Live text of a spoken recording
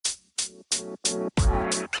What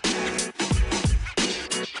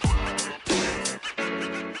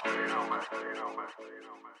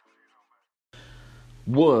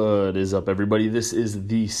is up, everybody? This is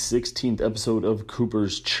the 16th episode of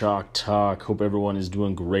Cooper's Chalk Talk. Hope everyone is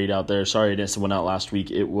doing great out there. Sorry I didn't send one out last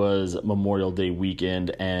week. It was Memorial Day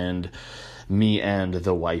weekend, and me and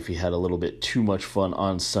the wifey had a little bit too much fun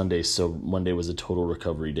on Sunday, so Monday was a total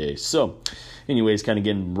recovery day. So anyways, kind of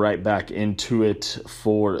getting right back into it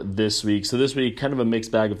for this week. So this week, kind of a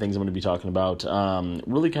mixed bag of things I'm going to be talking about.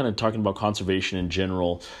 Really kind of talking about conservation in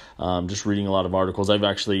general. Just reading a lot of articles. I've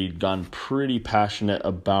actually gotten pretty passionate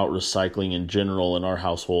about recycling in general in our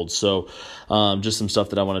household. So just some stuff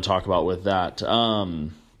that I want to talk about with that.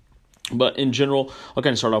 But in general, I'll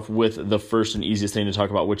kind of start off with the first and easiest thing to talk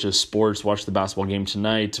about, which is sports. Watched the basketball game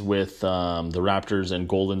tonight with the Raptors and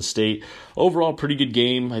Golden State. Overall, pretty good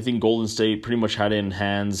game. I think Golden State pretty much had it in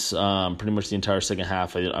hands pretty much the entire second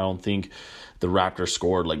half. I don't think the Raptors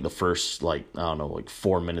scored like the first,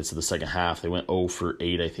 4 minutes of the second half. They went 0 for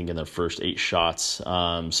 8, I think, in their first 8 shots.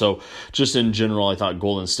 So just in general, I thought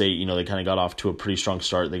Golden State, they kind of got off to a pretty strong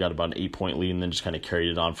start. They got about an 8-point lead and then just kind of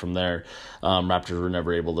carried it on from there. Raptors were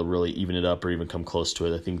never able to really even it up or even come close to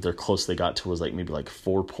it. I think their close they got to was maybe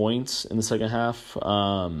 4 points in the second half.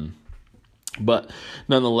 But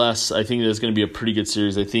nonetheless, I think there's going to be a pretty good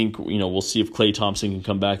series. I think, we'll see if Klay Thompson can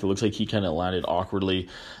come back. It looks like he kind of landed awkwardly.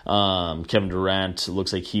 Kevin Durant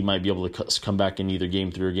looks like he might be able to come back in either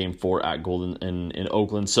game 3 or game 4 at Golden in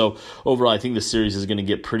Oakland. So overall, I think the series is going to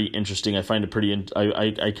get pretty interesting. I find it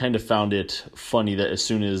I kind of found it funny that as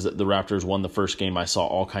soon as the Raptors won the first game, I saw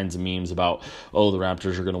all kinds of memes about, the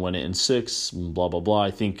Raptors are going to win it in 6, blah, blah, blah.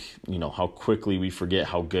 I think, how quickly we forget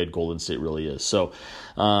how good Golden State really is. So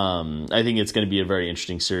I think it's going to be a very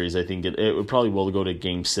interesting series. I think it probably will go to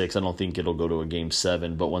game 6. I don't think it'll go to a game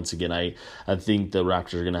 7. But once again, I think the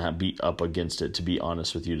Raptors are going to beat up against it, to be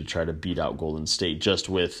honest with you, to try to beat out Golden State, just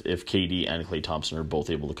with if KD and Klay Thompson are both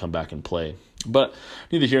able to come back and play. But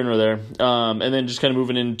neither here nor there. And then just kind of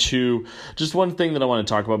moving into just one thing that I want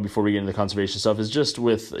to talk about before we get into the conservation stuff is just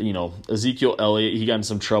with, Ezekiel Elliott. He got in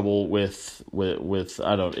some trouble with it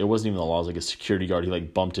wasn't even the law. It was like a security guard. He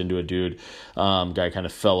bumped into a dude. Guy kind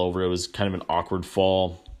of fell over. It was kind of an awkward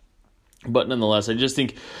fall. But nonetheless, I just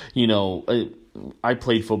think, I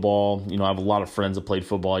played football. I have a lot of friends that played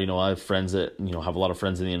football. I have friends that, have a lot of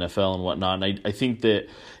friends in the NFL and whatnot. And I think that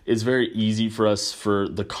it's very easy for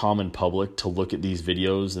the common public to look at these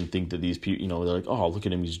videos and think that these people, they're like, oh, look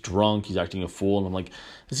at him. He's drunk. He's acting a fool. And I'm like,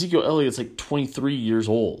 Ezekiel Elliott's 23 years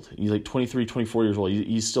old. He's 23, 24 years old.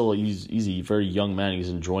 He's a very young man. He's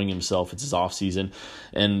enjoying himself. It's his off season.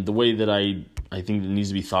 And the way that I think it needs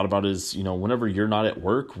to be thought about is, whenever you're not at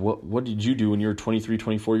work, what did you do when you were 23,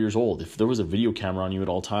 24 years old? If there was a video camera on you at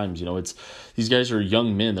all times, these guys are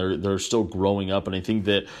young men. They're still growing up. And I think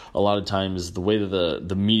that a lot of times the way that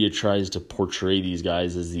the media tries to portray these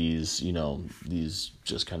guys as these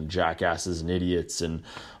just kind of jackasses and idiots and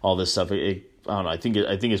all this stuff, I don't know. I think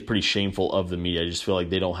it's pretty shameful of the media. I just feel like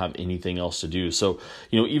they don't have anything else to do. So,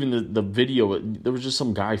 even the video, there was just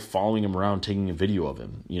some guy following him around, taking a video of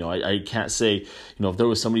him. I can't say, if there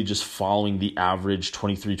was somebody just following the average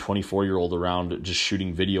 23, 24-year-old around, just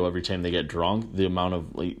shooting video every time they get drunk, the amount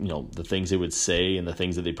of, the things they would say and the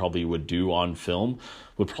things that they probably would do on film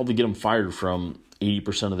would probably get them fired from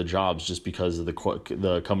 80% of the jobs just because of the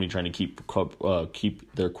company trying to keep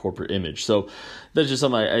their corporate image. So that's just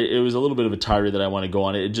something. It was a little bit of a tirade that I want to go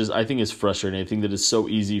on. I think it's frustrating. I think that it's so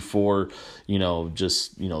easy for these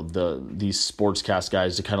sportscast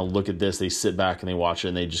guys to kind of look at this. They sit back and they watch it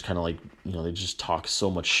and they just kind of they just talk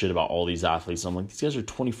so much shit about all these athletes. And I'm like, these guys are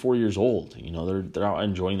 24 years old. They're out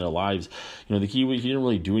enjoying their lives. He didn't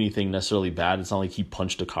really do anything necessarily bad. It's not like he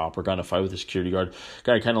punched a cop or got in a fight with a security guard.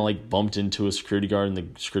 Guy kind of bumped into a security guard and the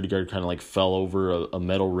security guard kind of fell over a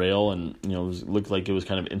metal rail and looked like it was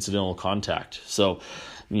kind of incidental contact. So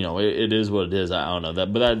it is what it is. I don't know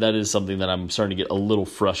but that is something that I'm starting to get a little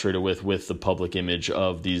frustrated with the public image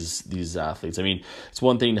of these athletes. I mean, it's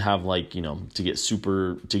one thing to have to get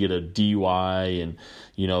a DUI and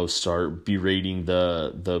start berating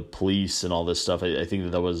the police and all this stuff. I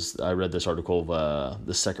think I read this article of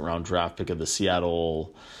the second round draft pick of the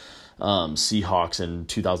Seattle Seahawks in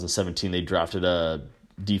 2017. They drafted a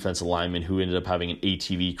defensive lineman who ended up having an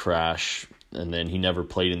ATV crash and then he never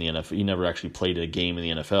played in the NFL. He never actually played a game in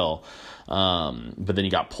the NFL. But then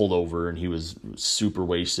he got pulled over and he was super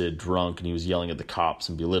wasted, drunk, and he was yelling at the cops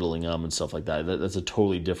and belittling them and stuff like that. That's a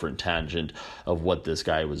totally different tangent of what this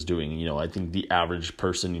guy was doing. You know, I think the average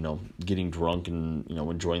person, you know, getting drunk and, you know,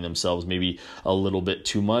 enjoying themselves maybe a little bit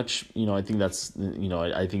too much, you know, I think that's, you know,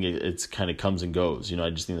 I think it's kind of comes and goes. You know,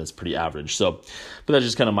 I just think that's pretty average. So, but that's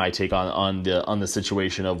just kind of my take on the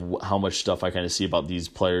situation of how much stuff I kind of see about these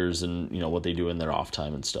players and, you know, what they do in their off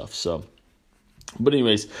time and stuff. So, but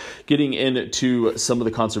anyways, getting into some of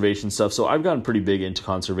the conservation stuff. So I've gotten pretty big into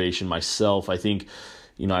conservation myself. I think,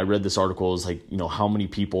 you know, I read this article is like, you know, how many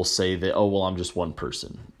people say that, oh, well, I'm just one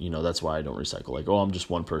person, you know, that's why I don't recycle. Like, oh, I'm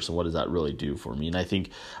just one person. What does that really do for me? And I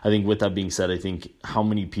think with that being said, I think how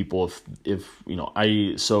many people, if, you know,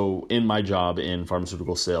 so in my job in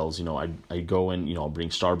pharmaceutical sales, you know, I go in, you know, I'll bring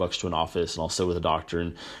Starbucks to an office and I'll sit with a doctor,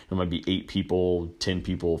 and there might be 8 people, 10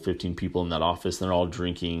 people, 15 people in that office, and they're all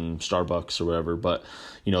drinking Starbucks or whatever. But,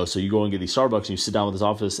 you know, so you go and get these Starbucks and you sit down with this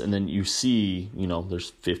office, and then you see, you know,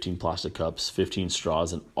 there's 15 plastic cups, 15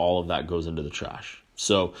 straws, and all of that goes into the trash.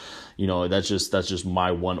 So, you know, that's just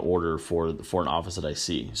my one order for an office that I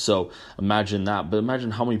see. So imagine that, but imagine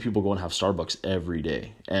how many people go and have Starbucks every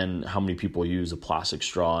day, and how many people use a plastic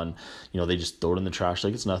straw and, you know, they just throw it in the trash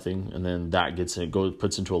like it's nothing, and then that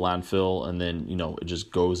puts into a landfill, and then, you know, it just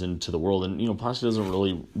goes into the world. And, you know, plastic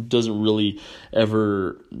doesn't really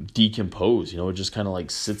ever decompose. You know, it just kind of like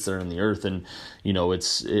sits there in the earth, and, you know,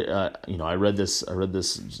 you know, I read this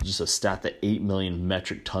just a stat that 8 million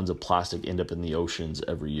metric tons of plastic end up in the oceans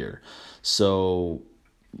every year. So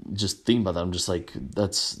just think about that. I'm just like,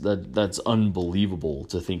 that's unbelievable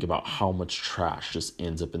to think about how much trash just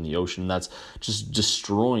ends up in the ocean. That's just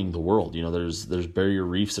destroying the world. You know, there's barrier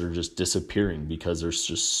reefs that are just disappearing because there's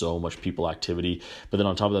just so much people activity. But then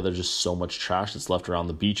on top of that, there's just so much trash that's left around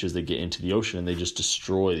the beaches that get into the ocean, and they just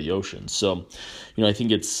destroy the ocean. So, you know, I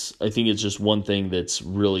think it's just one thing that's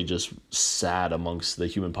really just sad amongst the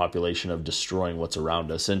human population of destroying what's around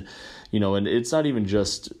us. And, you know, and it's not even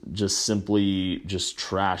just simply just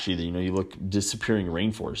trash either. You know, you look disappearing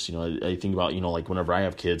rainforests. You know, I think about, you know, like whenever I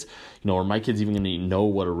have kids, you know, are my kids even going to know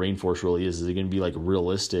what a rainforest really is? Is it going to be like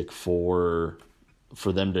realistic for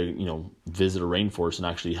them to, you know, visit a rainforest and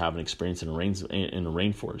actually have an experience in a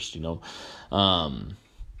rainforest? You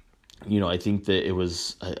know, I think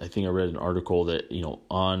that I think I read an article that, you know,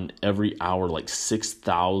 on every hour, like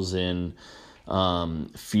 6,000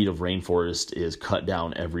 feet of rainforest is cut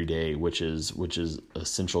down every day, which is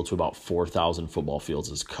essential to about 4,000 football fields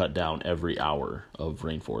is cut down every hour of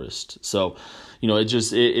rainforest. So, you know,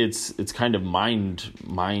 it's kind of mind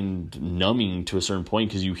numbing to a certain point,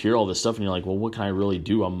 because you hear all this stuff and you're like, well, what can I really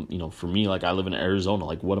do? You know, for me, like I live in Arizona,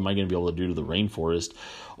 like what am I going to be able to do to the rainforest?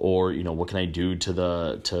 Or, you know, what can I do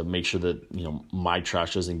to make sure that, you know, my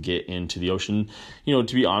trash doesn't get into the ocean? You know,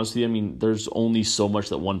 to be honest with you, I mean, there's only so much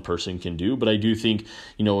that one person can do, but I do think,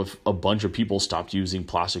 you know, if a bunch of people stopped using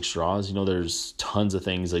plastic straws, you know, there's tons of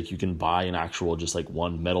things like you can buy an actual, just like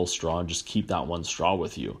one metal straw and just keep that one straw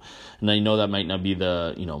with you. And I know that might not be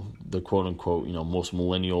the, you know, the quote unquote, you know, most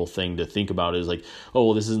millennial thing to think about is like, oh,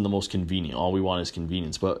 well, this isn't the most convenient. All we want is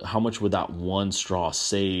convenience. But how much would that one straw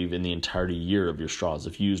save in the entirety year of your straws?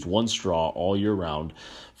 If you used one straw all year round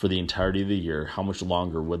for the entirety of the year, how much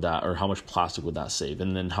longer would that, or how much plastic would that save?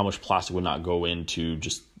 And then how much plastic would not go into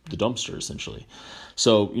just the dumpster essentially?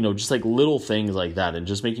 So, you know, just like little things like that, and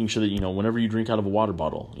just making sure that, you know, whenever you drink out of a water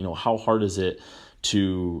bottle, you know, how hard is it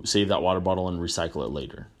to save that water bottle and recycle it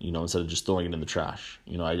later, you know, instead of just throwing it in the trash?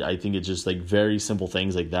 You know, I think it's just like very simple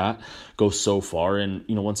things like that go so far. And,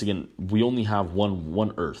 you know, once again, we only have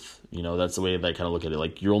one earth. You know, that's the way that I kind of look at it.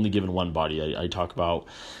 Like, you're only given one body. I talk about,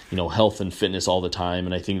 you know, health and fitness all the time.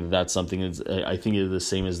 And I think that's something that's, I think is the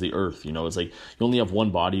same as the earth. You know, it's like you only have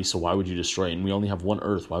one body, so why would you destroy it? And we only have one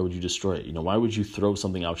earth. Why would you destroy it? You know, why would you throw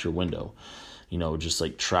something out your window? You know, just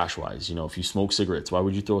like trash wise, you know, if you smoke cigarettes, why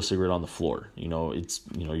would you throw a cigarette on the floor? You know, it's,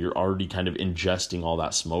 you know, you're already kind of ingesting all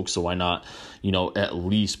that smoke. So why not, you know, at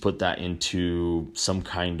least put that into some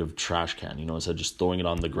kind of trash can, you know, instead of just throwing it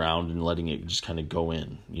on the ground and letting it just kind of go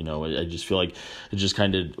in. You know, I just feel like it just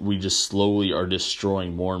kind of, we just slowly are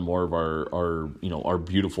destroying more and more of our, you know, our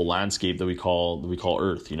beautiful landscape that we call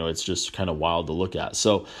Earth. You know, it's just kind of wild to look at.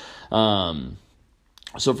 So,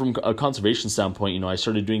 So from a conservation standpoint, I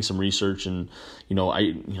started doing some research, and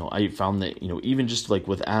I found that even just like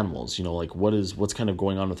with animals, like what's kind of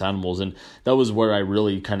going on with animals, and that was where I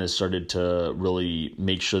really kind of started to really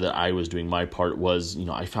make sure that I was doing my part. Was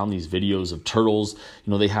I found these videos of turtles.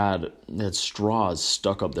 They had straws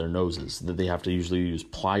stuck up their noses that they have to usually use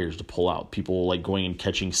pliers to pull out. People like going and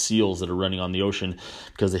catching seals that are running on the ocean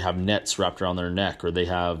because they have nets wrapped around their neck, or they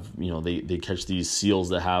have they catch these seals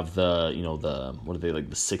that have the what are they, like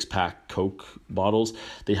the 6-pack Coke bottles.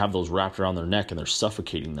 They have those wrapped around their neck and they're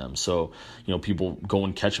suffocating them. So people go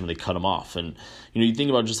and catch them and they cut them off. And you think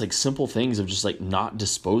about just like simple things of just like not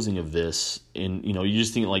disposing of this. And you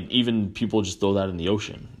just think like even people just throw that in the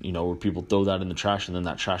ocean, where people throw that in the trash, and then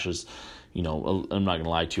that trash is I'm not gonna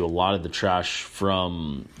lie to you, a lot of the trash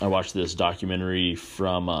from, I watched this documentary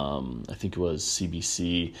from I think it was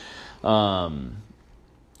CBC,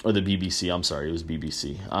 or the BBC, I'm sorry, it was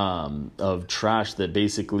BBC, of trash that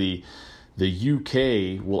basically the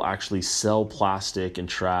UK will actually sell plastic and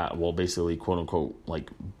basically quote unquote like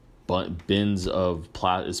bins of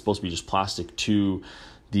it's supposed to be just plastic to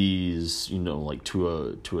these, like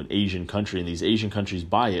to an Asian country, and these Asian countries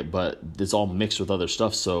buy it, but it's all mixed with other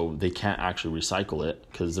stuff, so they can't actually recycle it,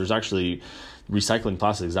 because there's actually recycling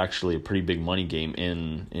plastic is actually a pretty big money game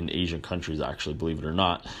in Asian countries, actually, believe it or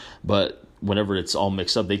not. But whenever it's all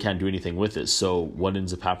mixed up, they can't do anything with it. So what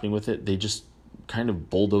ends up happening with it? They just kind of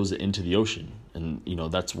bulldoze it into the ocean. And,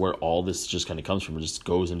 that's where all this just kind of comes from. It just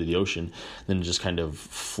goes into the ocean, then it just kind of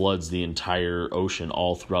floods the entire ocean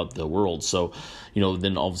all throughout the world. So,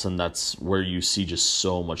 then all of a sudden that's where you see just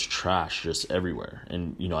so much trash just everywhere.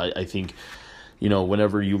 And, I think,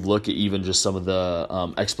 whenever you look at even just some of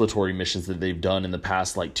the exploratory missions that they've done in the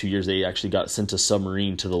past, like 2 years, they actually got sent a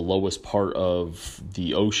submarine to the lowest part of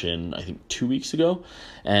the ocean, I think 2 weeks ago.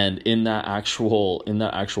 And in that actual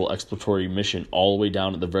exploratory mission, all the way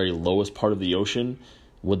down at the very lowest part of the ocean,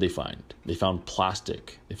 what'd they find? They found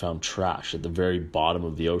plastic. They found trash at the very bottom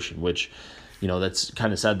of the ocean, which, that's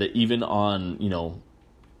kind of sad that even on,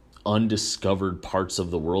 undiscovered parts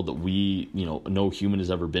of the world that we no human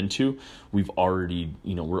has ever been to, we're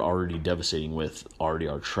already devastating with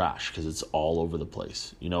our trash, because it's all over the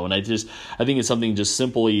place, and I think it's something just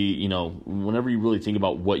simply, whenever you really think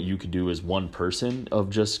about what you could do as one person,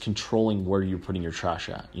 of just controlling where you're putting your trash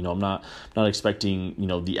at. I'm not expecting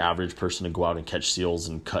the average person to go out and catch seals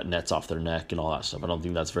and cut nets off their neck and all that stuff. I don't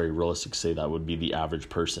think that's very realistic to say that would be the average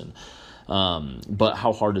person. But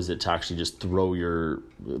how hard is it to actually just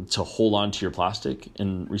to hold on to your plastic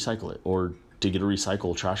and recycle it, or to get a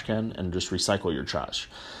recycle trash can and just recycle your trash?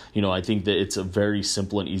 I think that it's a very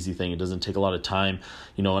simple and easy thing. It doesn't take a lot of time,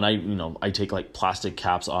 and I take like plastic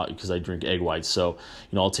caps off because I drink egg whites. So,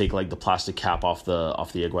 I'll take like the plastic cap off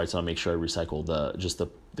the egg whites, and I'll make sure I recycle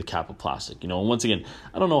the cap of plastic, and once again,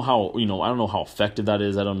 I don't know how effective that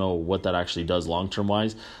is. I don't know what that actually does long-term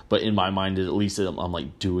wise, but in my mind, at least I'm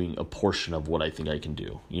like doing a portion of what I think I can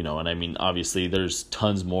do, and I mean, obviously there's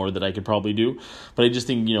tons more that I could probably do, but I just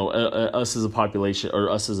think, us as a population, or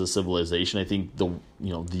us as a civilization, I think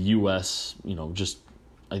the US, just,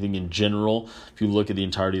 I think in general, if you look at the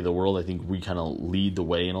entirety of the world, I think we kind of lead the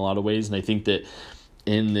way in a lot of ways. And I think that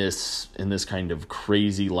in this kind of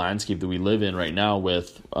crazy landscape that we live in right now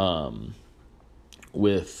with what am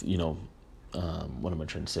I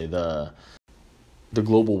trying to say? The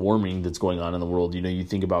global warming that's going on in the world, you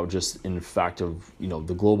think about just in fact of,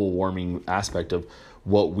 the global warming aspect of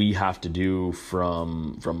what we have to do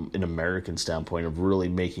from an American standpoint of really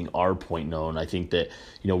making our point known. I think that,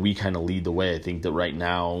 we kind of lead the way. I think that right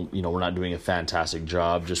now, we're not doing a fantastic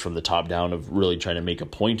job just from the top down of really trying to make a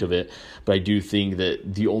point of it. But I do think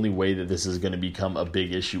that the only way that this is going to become a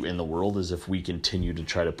big issue in the world is if we continue to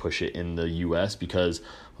try to push it in the US, because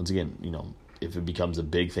once again, if it becomes a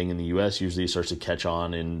big thing in the U.S., usually it starts to catch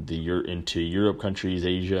on into Europe countries,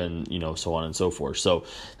 Asia, and so on and so forth. So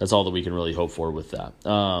that's all that we can really hope for with that.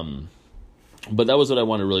 But that was what I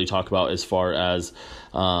want to really talk about as far as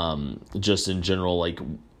just in general, like,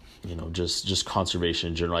 just conservation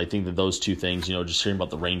in general. I think that those two things, just hearing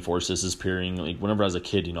about the rainforest disappearing, like whenever I was a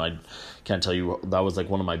kid, I can't tell you, that was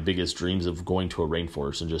like one of my biggest dreams, of going to a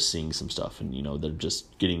rainforest and just seeing some stuff, and they're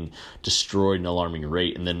just getting destroyed at an alarming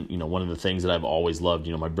rate. And then one of the things that I've always loved,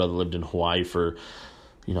 my brother lived in Hawaii for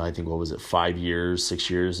I think, what was it, 5 years, 6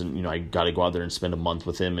 years. And, I got to go out there and spend a month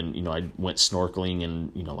with him. And, I went snorkeling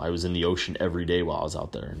and, I was in the ocean every day while I was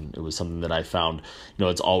out there. And it was something that I found,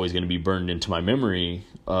 it's always going to be burned into my memory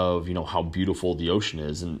of, how beautiful the ocean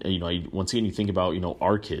is. And, once again, you think about,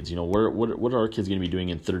 our kids, what are our kids going to be doing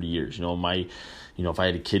in 30 years? If I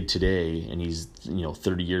had a kid today and he's,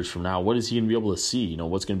 30 years from now, what is he going to be able to see?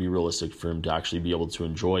 What's going to be realistic for him to actually be able to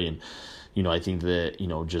enjoy? And, I think that,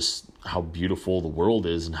 just how beautiful the world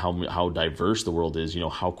is and how diverse the world is,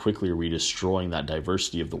 how quickly are we destroying that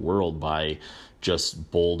diversity of the world by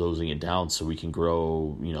just bulldozing it down so we can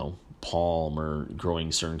grow, palm or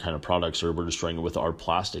growing certain kind of products, or we're destroying it with our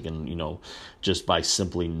plastic and, just by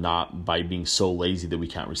by being so lazy that we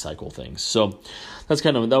can't recycle things. So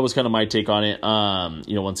that was kind of my take on it.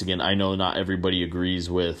 Once again, I know not everybody agrees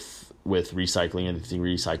with recycling, and they think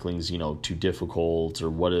recycling is, too difficult, or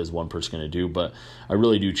what is one person going to do. But I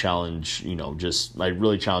really do challenge, I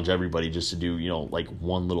really challenge everybody just to do, like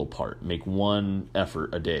one little part, make one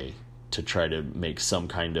effort a day to try to make some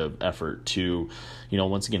kind of effort to,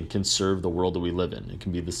 once again, conserve the world that we live in. It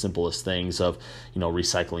can be the simplest things of,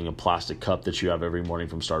 recycling a plastic cup that you have every morning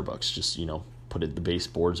from Starbucks. Just, put it in the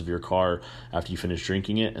baseboards of your car after you finish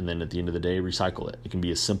drinking it, and then at the end of the day, recycle it. It can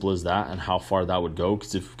be as simple as that, and how far that would go.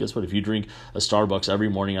 Because guess what? If you drink a Starbucks every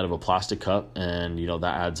morning out of a plastic cup, and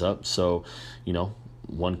that adds up. So,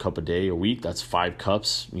 1 cup a day a week, that's 5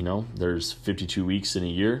 cups. There's 52 weeks in a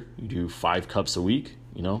year. You do 5 cups a week.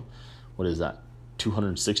 What is that?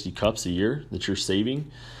 260 cups a year that you're saving.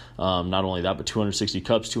 Not only that, but 260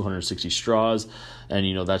 cups, 260 straws.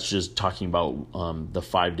 And, that's just talking about the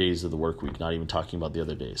 5 days of the work week, not even talking about the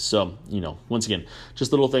other days. So, once again,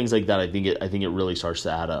 just little things like that. I think it really starts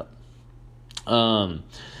to add up. And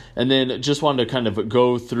then just wanted to kind of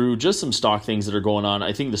go through just some stock things that are going on.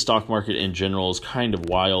 I think the stock market in general is kind of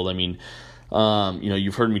wild. I mean,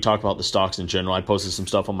 you've heard me talk about the stocks in general. I posted some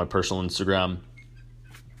stuff on my personal Instagram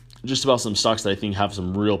just about some stocks that I think have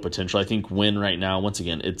some real potential. I think Wynn right now, once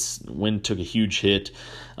again, Wynn took a huge hit.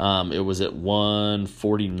 It was at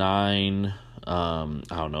 149. I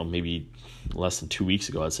don't know, maybe less than 2 weeks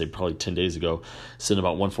ago. I'd say probably 10 days ago. Sitting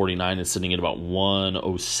about 149 and sitting at about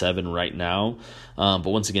 107 right now. But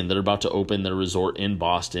once again, they're about to open their resort in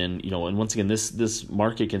Boston. And once again, this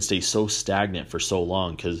market can stay so stagnant for so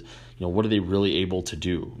long because what are they really able to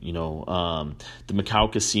do? The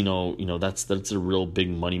Macau casino, that's a real big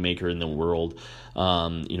moneymaker in the world.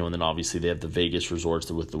 And then obviously they have the Vegas resorts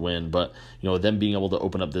with the Wynn, but them being able to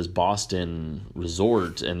open up this Boston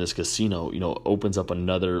resort and this casino, opens up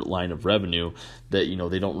another line of revenue that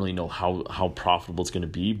they don't really know how profitable it's going to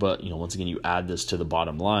be. But once again, you add this to the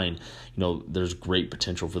bottom line, there's great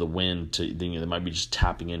potential for the Wynn to they might be just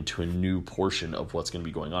tapping into a new portion of what's going to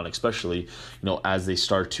be going on, especially as they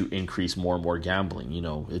start to increase more and more gambling.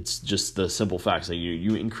 It's just the simple facts that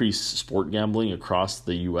you increase sport gambling across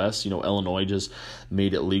the U.S. Illinois just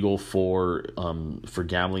made it legal for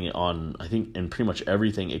gambling on, I think, in pretty much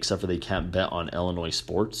everything except for they can't bet on Illinois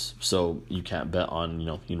sports. So you can't bet on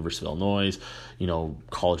University of Illinois,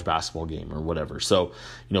 college basketball game or whatever. So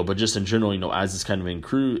but just in general, as this kind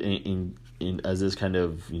of as this kind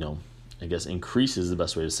of I guess increases, the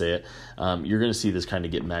best way to say it, you're going to see this kind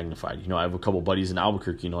of get magnified. I have a couple buddies in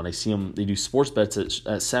Albuquerque, and I see them, they do sports bets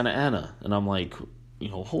at Santa Ana, and I'm like,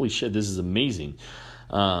 holy shit, this is amazing.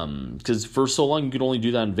 Because for so long you could only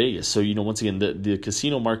do that in Vegas. So, once again, the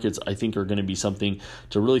casino markets, I think, are going to be something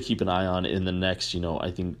to really keep an eye on in the next,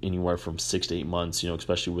 I think anywhere from 6 to 8 months,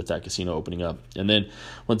 especially with that casino opening up. And then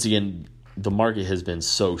once again, the market has been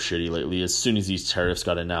so shitty lately. As soon as these tariffs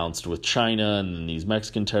got announced with China and then these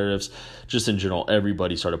Mexican tariffs, just in general,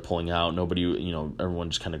 everybody started pulling out. Nobody, everyone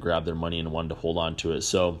just kind of grabbed their money and wanted to hold on to it.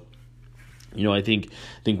 So, I think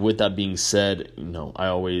with that being said, I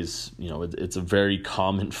always, it's a very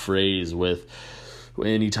common phrase with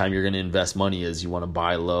anytime you're going to invest money is you want to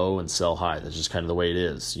buy low and sell high. That's just kind of the way it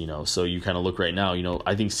is, So you kind of look right now,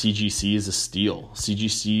 I think CGC is a steal.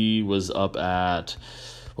 CGC was up at,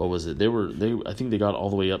 what was it? I think they got all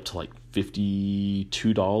the way up to like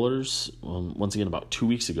 $52. Once again, about 2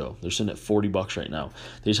 weeks ago, they're sitting at $40 right now.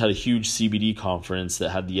 They just had a huge CBD conference that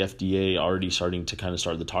had the FDA already starting to kind of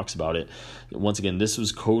start the talks about it. Once again, this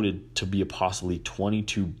was coded to be a possibly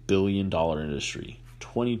 $22 billion industry.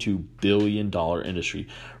 $22 billion industry.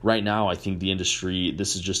 Right now, I think the industry,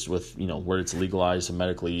 this is just with, where it's legalized and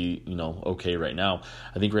medically, okay right now.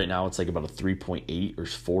 I think right now it's like about a 3.8 or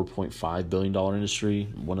 $4.5 billion industry,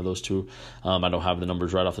 one of those two. I don't have the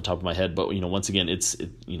numbers right off the top of my head, but, once again, it's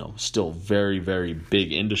still very, very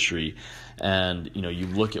big industry. and you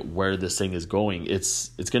look at where this thing is going, it's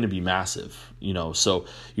going to be massive. So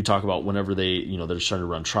you talk about whenever they're starting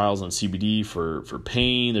to run trials on CBD for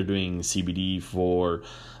pain, they're doing CBD for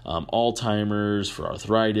Alzheimer's, for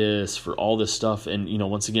arthritis, for all this stuff. And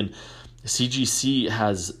once again, CGC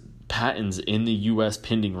has patents in the US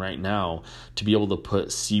pending right now to be able to put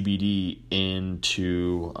CBD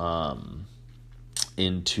into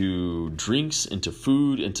drinks, into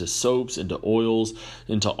food, into soaps, into oils,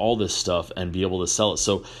 into all this stuff, and be able to sell it.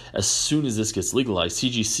 So as soon as this gets legalized,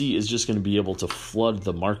 CGC is just going to be able to flood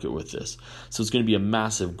the market with this. So it's going to be a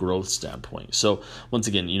massive growth standpoint. So once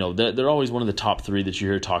again, they're always one of the top three that you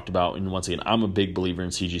hear talked about. And once again, I'm a big believer in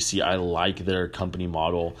CGC. I like their company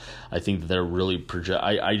model. I think that they're really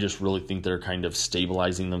I just really think they're kind of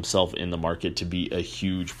stabilizing themselves in the market to be a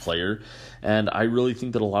huge player. And I really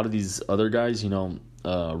think that a lot of these other guys,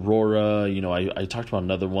 Aurora, I talked about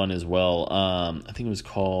another one as well. I think it was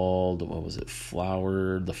called, what was it?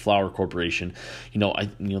 The Flower Corporation.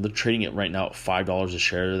 They're trading it right now at $5 a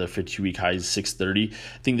share. Their 52-week high is $6.30. I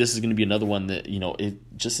think this is going to be another one that,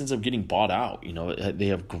 it just ends up getting bought out. They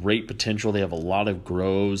have great potential. They have a lot of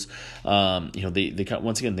grows. Once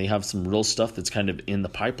again, they have some real stuff that's kind of in the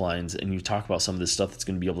pipelines, and you talk about some of this stuff that's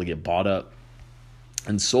going to be able to get bought up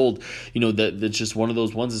and sold, that's just one of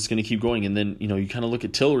those ones that's going to keep going. And then, you kind of look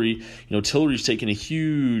at Tilray, Tilray's taken a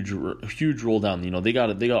huge roll down. They got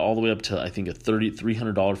all the way up to, I think, a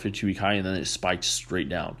 $300 52-week high, and then it spiked straight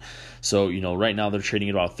down. So, right now they're trading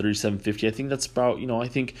at about $37.50. I think that's about, I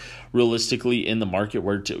think realistically in the market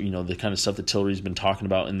where, the kind of stuff that Tilray's been talking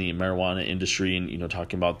about in the marijuana industry, and,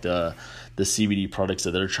 talking about the CBD products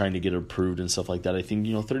that they're trying to get approved and stuff like that. I think,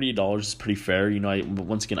 $38 is pretty fair.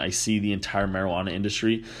 Once again, I see the entire marijuana industry,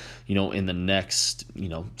 in the next,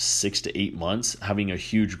 6 to 8 months having a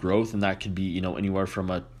huge growth, and that could be, anywhere from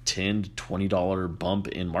a $10 to $20 bump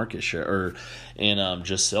in market share or in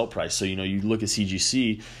just sale price. So, you look at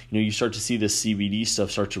CGC, you start to see this CBD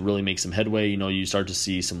stuff start to really make some headway. You start to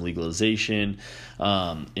see some legalization,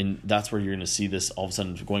 and that's where you're going to see this all of a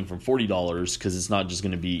sudden going from $40, because it's not just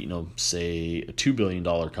going to be, say a $2 billion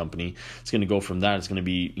company. It's going to go from that. It's going to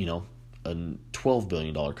be, a $12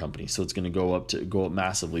 billion company. So it's going to go up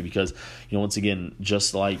massively, because, once again,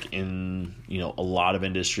 just like in, a lot of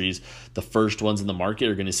industries, the first ones in the market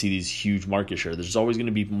are going to see these huge market share. There's always going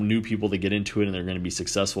to be new people that get into it and they're going to be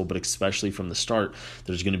successful, but especially from the start,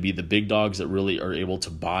 there's going to be the big dogs that really are able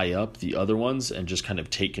to buy up the other ones and just kind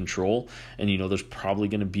of take control. And, there's probably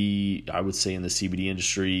going to be, I would say in the CBD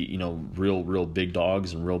industry, real big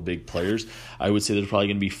dogs and real big players. I would say there's probably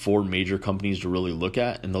going to be 4 major companies to really look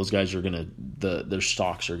at, and those guys are their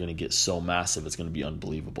stocks are going to get so massive, it's going to be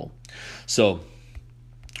unbelievable. So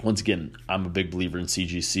once again, I'm a big believer in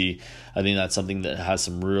CGC. I think that's something that has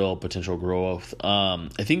some real potential growth. I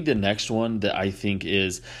think the next one that I think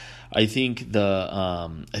is, I think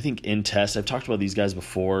InTest. I've talked about these guys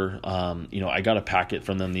before. I got a packet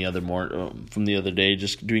from them the other day,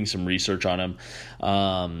 just doing some research on them.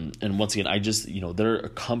 And once again, they're a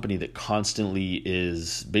company that constantly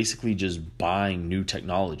is basically just buying new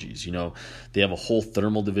technologies. They have a whole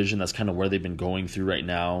thermal division. That's kind of where they've been going through right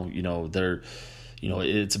now.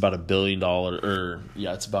 It's about $1 billion,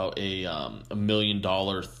 it's about a $1 million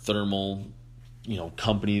thermal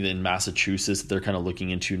company in Massachusetts that they're kind of looking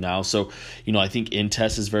into now. So, I think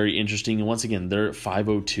InTest is very interesting. And once again, they're at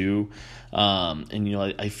 502. And,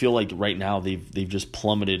 I feel like right now they've just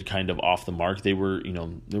plummeted kind of off the mark. They were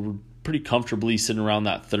pretty comfortably sitting around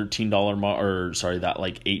that $13 mark, that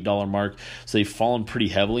like $8 mark. So they've fallen pretty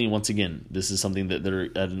heavily. And once again, this is something that they're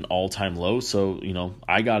at an all-time low. So,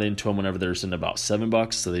 I got into them whenever they're sitting about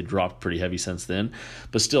 $7. So they dropped pretty heavy since then,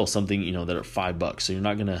 but still something, they're at $5. So you're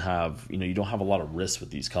not going to have, you don't have a lot of risk with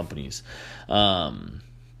these companies. And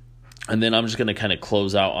then I'm just going to kind of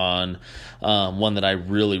close out on one that I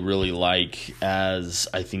really, really like, as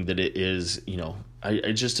I think that it is,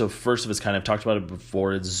 I just a first of its kind. I've talked about it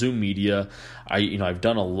before. It's Zoom Media. I've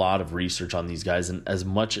done a lot of research on these guys, and as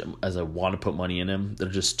much as I want to put money in them, they're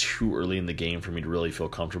just too early in the game for me to really feel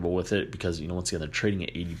comfortable with it, because once again, they're trading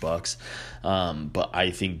at $80. But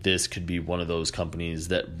I think this could be one of those companies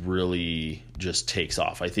that really just takes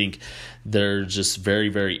off. I think they're just very,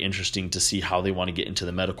 very interesting to see how they want to get into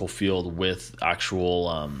the medical field with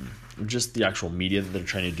actual just the actual media that they're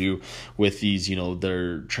trying to do with these.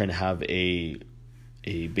 They're trying to have a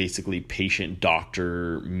basically patient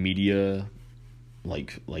doctor media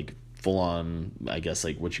like full on, I guess,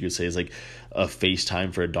 like what you could say is like a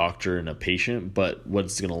FaceTime for a doctor and a patient. But what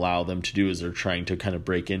it's going to allow them to do is they're trying to kind of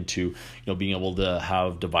break into, being able to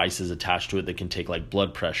have devices attached to it that can take like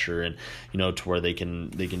blood pressure and, to where they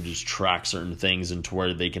can just track certain things, and to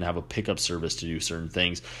where they can have a pickup service to do certain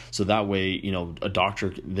things. So that way, a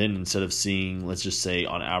doctor then, instead of seeing, let's just say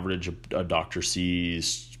on average, a doctor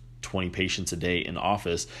sees 20 patients a day in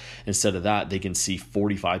office, instead of that, they can see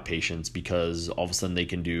 45 patients, because all of a sudden they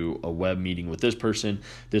can do a web meeting with this person,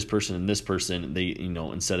 and this person. They,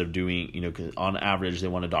 instead of doing, on average, they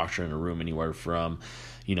want a doctor in a room anywhere from,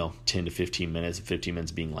 10 to 15 minutes, 15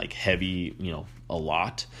 minutes being like heavy, a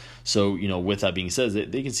lot. So, with that being said,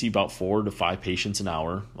 they can see about 4 to 5 patients an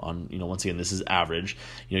hour on, once again, this is average,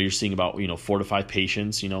 you're seeing about, 4 to 5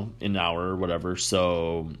 patients, in an hour or whatever.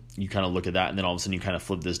 So you kind of look at that, and then all of a sudden you kind of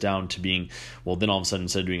flip this down to being, well, then all of a sudden,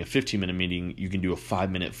 instead of doing a 15-minute meeting, you can do a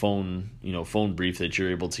 5-minute phone brief that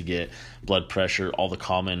you're able to get blood pressure, all the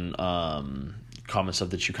common stuff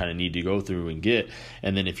that you kind of need to go through and get.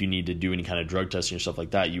 And then if you need to do any kind of drug testing or stuff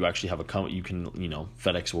like that, you actually have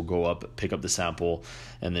FedEx will go up, pick up the sample,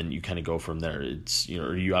 and then you kind of go from there. It's,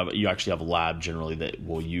 you actually have a lab generally that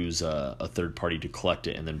will use a third party to collect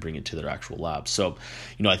it and then bring it to their actual lab. So,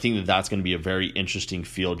 I think that's going to be a very interesting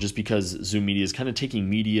field, just because Zoom Media is kind of taking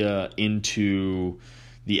media into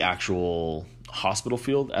the actual hospital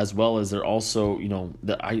field, as well as they're also,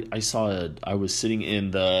 I was sitting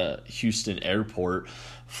in the Houston airport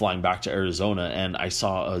flying back to Arizona, and I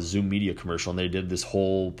saw a Zoom Media commercial, and they did this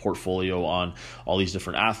whole portfolio on all these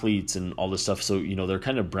different athletes and all this stuff. So, they're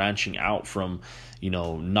kind of branching out from,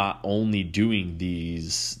 not only doing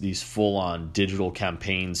these full on digital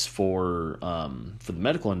campaigns for the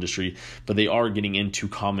medical industry, but they are getting into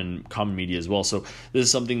common media as well. So this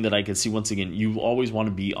is something that I can see. Once again, you always want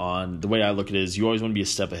to be on, the way I look at it is, you always want to be a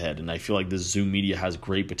step ahead. And I feel like this Zoom Media has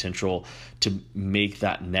great potential to make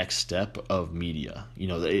that next step of media.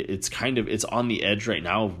 It's on the edge right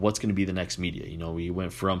now of what's going to be the next media. We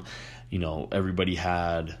went from, everybody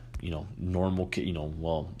had, normal,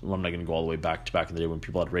 well, I'm not going to go all the way back in the day when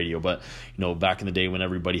people had radio, but, back in the day when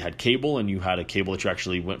everybody had cable, and you had a cable that you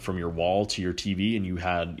actually went from your wall to your TV, and you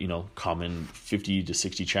had, common 50 to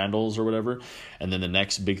 60 channels or whatever. And then the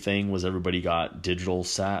next big thing was everybody got digital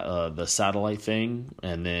the satellite thing.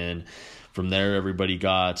 And then from there, everybody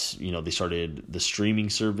got, they started the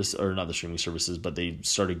streaming service, or not the streaming services, but they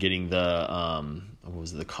started getting the,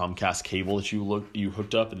 the Comcast cable that you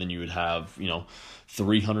hooked up, and then you would have,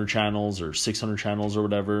 300 channels or 600 channels or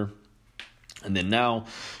whatever. And then now,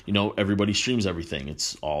 everybody streams everything.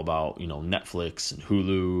 It's all about, Netflix and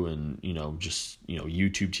Hulu and, just,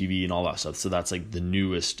 YouTube TV and all that stuff. So that's like the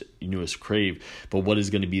newest crave. But what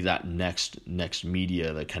is going to be that next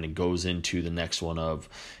media that kind of goes into the next one of,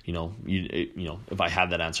 if I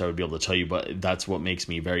had that answer, I would be able to tell you. But that's what makes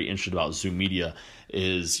me very interested about Zoom Media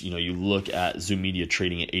is, you look at Zoom Media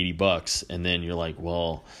trading at $80, and then you're like,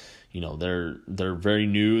 well, they're very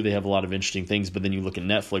new. They have a lot of interesting things, but then you look at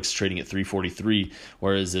Netflix trading at $343.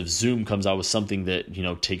 Whereas if Zoom comes out with something that,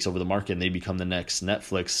 takes over the market and they become the next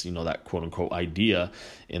Netflix, that quote unquote idea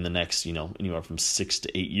in the next, anywhere from 6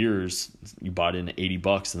 to 8 years, you bought in at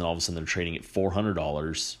 $80 and then all of a sudden they're trading at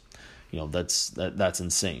 $400. That's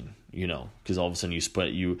insane, because all of a sudden you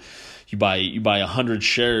buy 100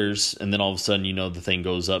 shares, and then all of a sudden, the thing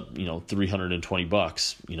goes up,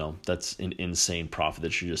 $320, that's an insane profit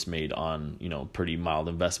that you just made on, pretty mild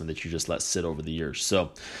investment that you just let sit over the years.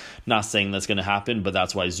 So not saying that's going to happen, but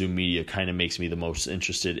that's why Zoom Media kind of makes me the most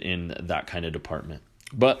interested in that kind of department.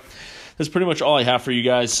 But that's pretty much all I have for you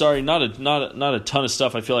guys. Sorry, not a ton of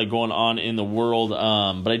stuff I feel like going on in the world,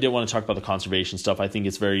 but I did want to talk about the conservation stuff. I think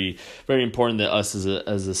it's very, very important that us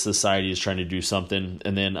as a society is trying to do something.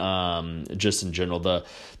 And then just in general,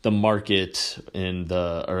 the market and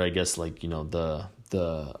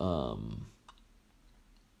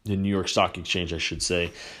the New York Stock Exchange, I should say,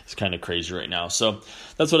 is kind of crazy right now. So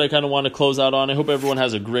that's what I kind of want to close out on. I hope everyone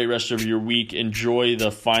has a great rest of your week. Enjoy the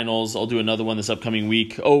finals. I'll do another one this upcoming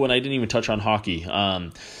week. Oh, and I didn't even touch on hockey.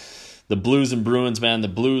 The Blues and Bruins, man, the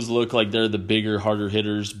Blues look like they're the bigger, harder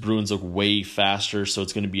hitters. Bruins look way faster, so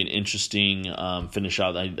it's going to be an interesting finish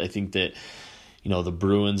out. I think that, the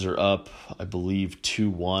Bruins are up, I believe,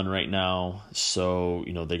 2-1 right now. So,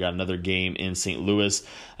 they got another game in St. Louis.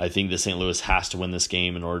 I think that St. Louis has to win this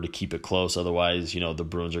game in order to keep it close. Otherwise, the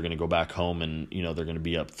Bruins are going to go back home and, they're going to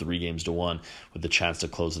be up 3-1 with the chance to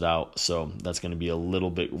close it out. So that's going to be a little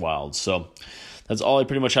bit wild. So that's all I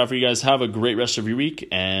pretty much have for you guys. Have a great rest of your week,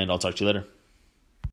 and I'll talk to you later.